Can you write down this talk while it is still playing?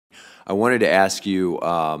I wanted to ask you,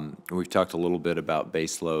 we've talked a little bit about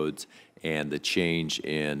base loads and the change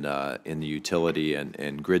in the utility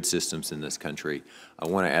and grid systems in this country. I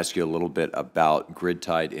want to ask you a little bit about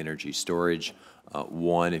grid-tied energy storage.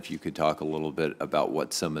 One, if you could talk a little bit about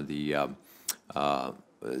what some of the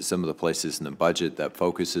places in the budget that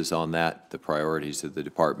focuses on that, the priorities of the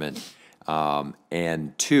department.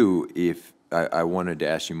 And two, if I wanted to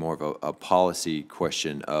ask you more of a policy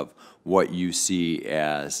question of what you see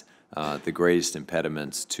as the greatest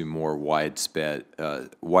impediments to more widespread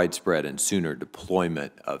and sooner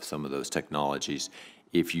deployment of some of those technologies,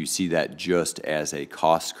 if you see that just as a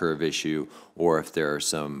cost curve issue, or if there are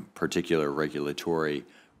some particular regulatory,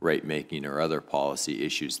 rate-making, or other policy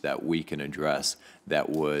issues that we can address that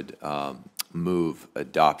would move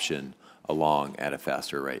adoption along at a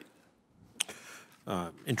faster rate.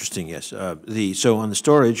 Interesting, yes. So on the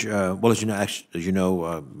storage, well, as you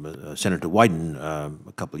know, Senator Wyden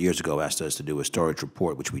a couple of years ago asked us to do a storage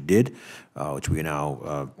report, which we did, which we are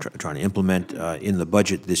now trying to implement in the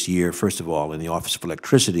budget this year. First of all, in the Office of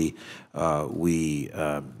Electricity, we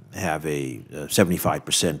have a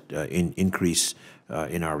 75% increase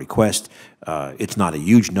in our request. It's not a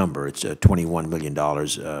huge number; it's $21 million,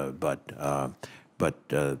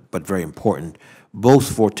 but very important,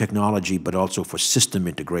 both for technology but also for system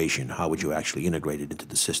integration. How would you actually integrate it into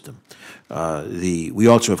the system? We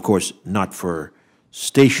also, of course, not for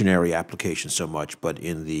stationary applications so much, but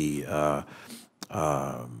in the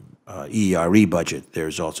ERE budget,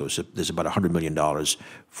 there's about $100 million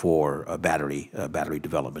for battery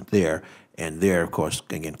development there. And there, of course,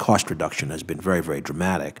 again, cost reduction has been very, very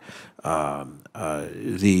dramatic.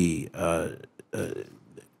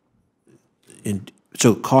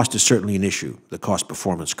 So cost is certainly an issue. The cost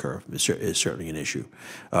performance curve is certainly an issue.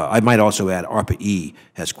 I might also add ARPA-E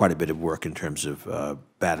has quite a bit of work in terms of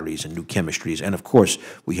batteries and new chemistries, and of course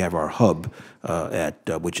we have our hub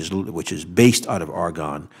which is based out of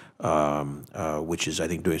Argonne, which is, I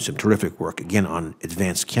think, doing some terrific work again on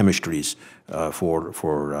advanced chemistries for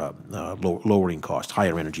lowering cost,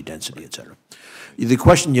 higher energy density, et cetera.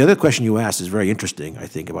 The other question you asked is very interesting, I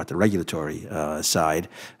think, about the regulatory side.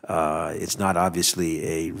 It's not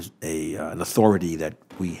obviously an authority that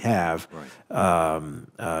we have.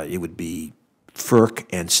 Right. It would be FERC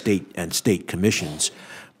and state commissions.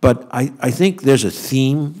 But I think there's a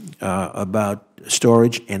theme about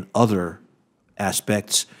storage and other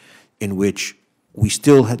aspects in which we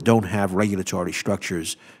still don't have regulatory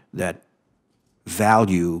structures that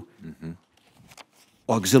value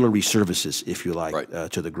auxiliary services, if you like,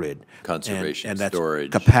 right, to the grid. Conservation, and that's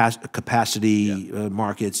storage. Capacity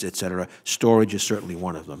markets, et cetera. Storage is certainly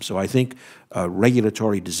one of them. So I think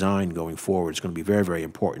regulatory design going forward is going to be very, very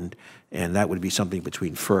important, and that would be something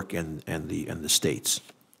between FERC and the states.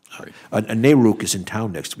 Right. NARUC is in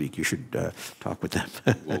town next week. You should talk with them.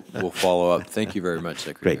 We'll follow up. Thank you very much,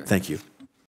 Secretary. Great. Thank you.